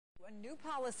A new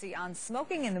policy on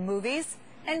smoking in the movies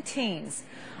and teens.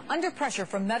 Under pressure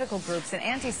from medical groups and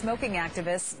anti-smoking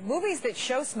activists, movies that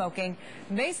show smoking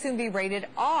may soon be rated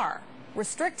R,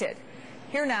 restricted.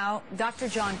 Here now, Dr.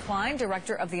 John Klein,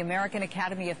 director of the American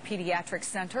Academy of Pediatrics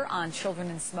Center on Children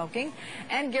and Smoking,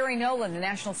 and Gary Nolan, the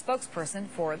national spokesperson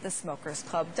for the Smokers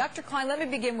Club. Dr. Klein, let me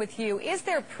begin with you. Is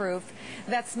there proof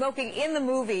that smoking in the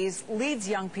movies leads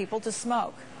young people to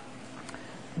smoke?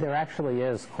 There actually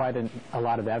is quite a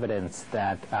lot of evidence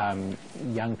that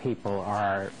young people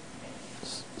are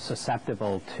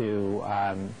susceptible to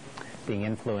being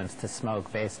influenced to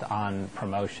smoke based on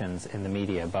promotions in the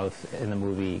media, both in the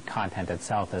movie content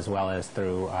itself as well as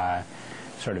through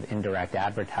sort of indirect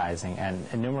advertising. And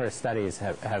numerous studies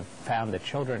have found that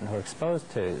children who are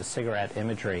exposed to cigarette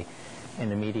imagery in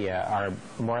the media are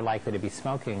more likely to be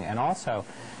smoking, and also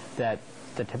that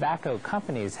the tobacco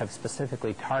companies have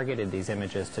specifically targeted these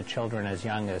images to children as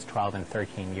young as 12 and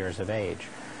 13 years of age,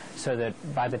 so that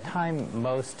by the time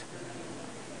most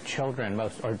children,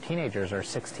 or teenagers are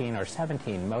 16 or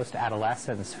 17, most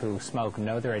adolescents who smoke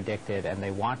know they're addicted and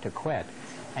they want to quit,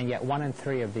 and yet 1 in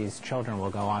 3 of these children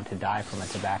will go on to die from a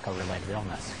tobacco-related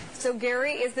illness. So,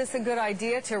 Gary, is this a good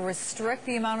idea to restrict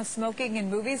the amount of smoking in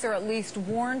movies, or at least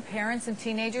warn parents and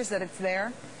teenagers that it's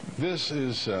there? This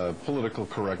is political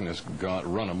correctness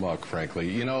run amok, frankly.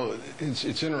 You know, it's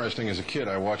interesting. As a kid,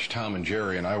 I watched Tom and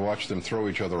Jerry, and I watched them throw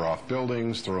each other off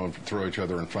buildings, throw each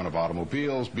other in front of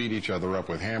automobiles, beat each other up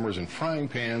with hammers and frying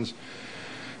pans.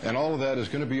 And all of that is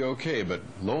going to be okay, but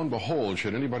lo and behold,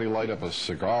 should anybody light up a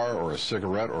cigar or a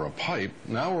cigarette or a pipe,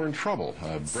 now we're in trouble.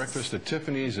 Breakfast at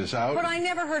Tiffany's is out. But I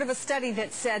never heard of a study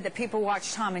that said that people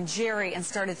watched Tom and Jerry and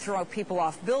started throwing people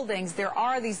off buildings. There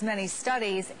are these many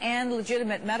studies and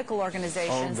legitimate medical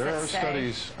organizations there are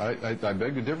studies. I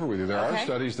beg to differ with you. There are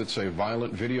studies that say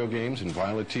violent video games and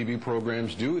violent TV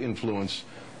programs do influence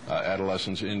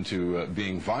adolescents into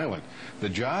being violent. The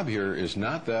job here is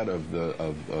not that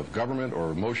of government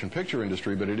or motion picture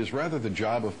industry, but it is rather the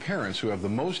job of parents who have the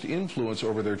most influence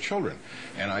over their children.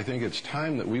 And I think it's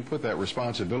time that we put that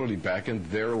responsibility back in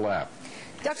their lap.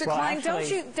 Dr. Klein,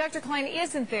 Dr. Klein,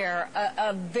 isn't there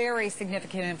a very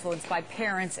significant influence by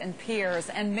parents and peers,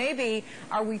 and maybe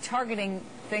are we targeting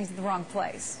things in the wrong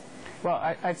place?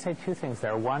 Well, I'd say two things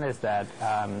there. One is that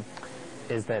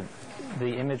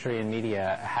the imagery in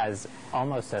media has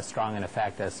almost as strong an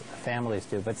effect as families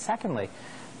do. But secondly,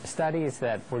 studies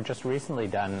that were just recently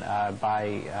done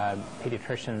by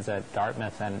pediatricians at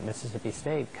Dartmouth and Mississippi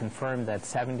State confirmed that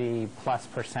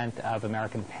 70+% of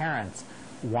American parents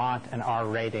want an R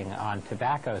rating on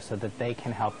tobacco so that they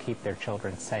can help keep their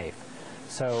children safe.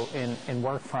 So in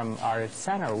work from our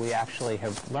center, we actually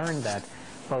have learned that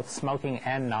both smoking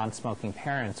and non-smoking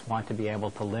parents want to be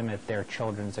able to limit their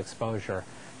children's exposure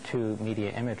to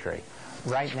media imagery.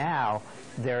 Right now,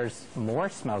 there's more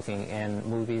smoking in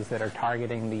movies that are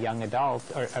targeting the young adult,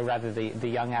 or rather the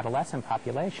young adolescent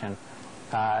population,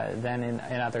 than in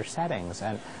other settings.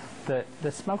 And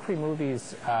the smoke-free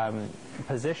movies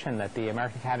position that the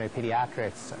American Academy of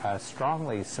Pediatrics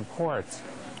strongly supports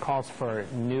calls for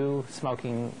new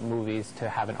smoking movies to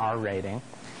have an R rating.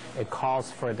 It calls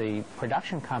for the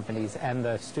production companies and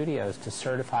the studios to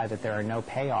certify that there are no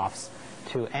payoffs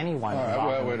to anyone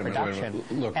involved in production.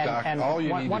 Look, Doc, all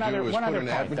you need to do is put an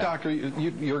ad. Doctor,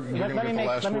 you're going to get the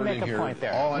last word in here.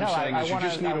 All I'm saying is you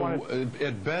just need,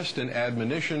 at best, an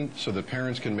admonition so that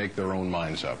parents can make their own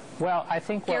minds up. Well, I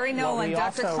think Gary Nolan,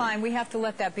 Dr. Klein, we have to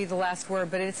let that be the last word,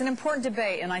 but it's an important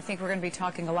debate, and I think we're going to be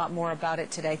talking a lot more about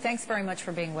it today. Thanks very much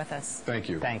for being with us. Thank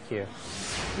you. Thank you.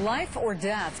 Life or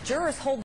death? Jurors hold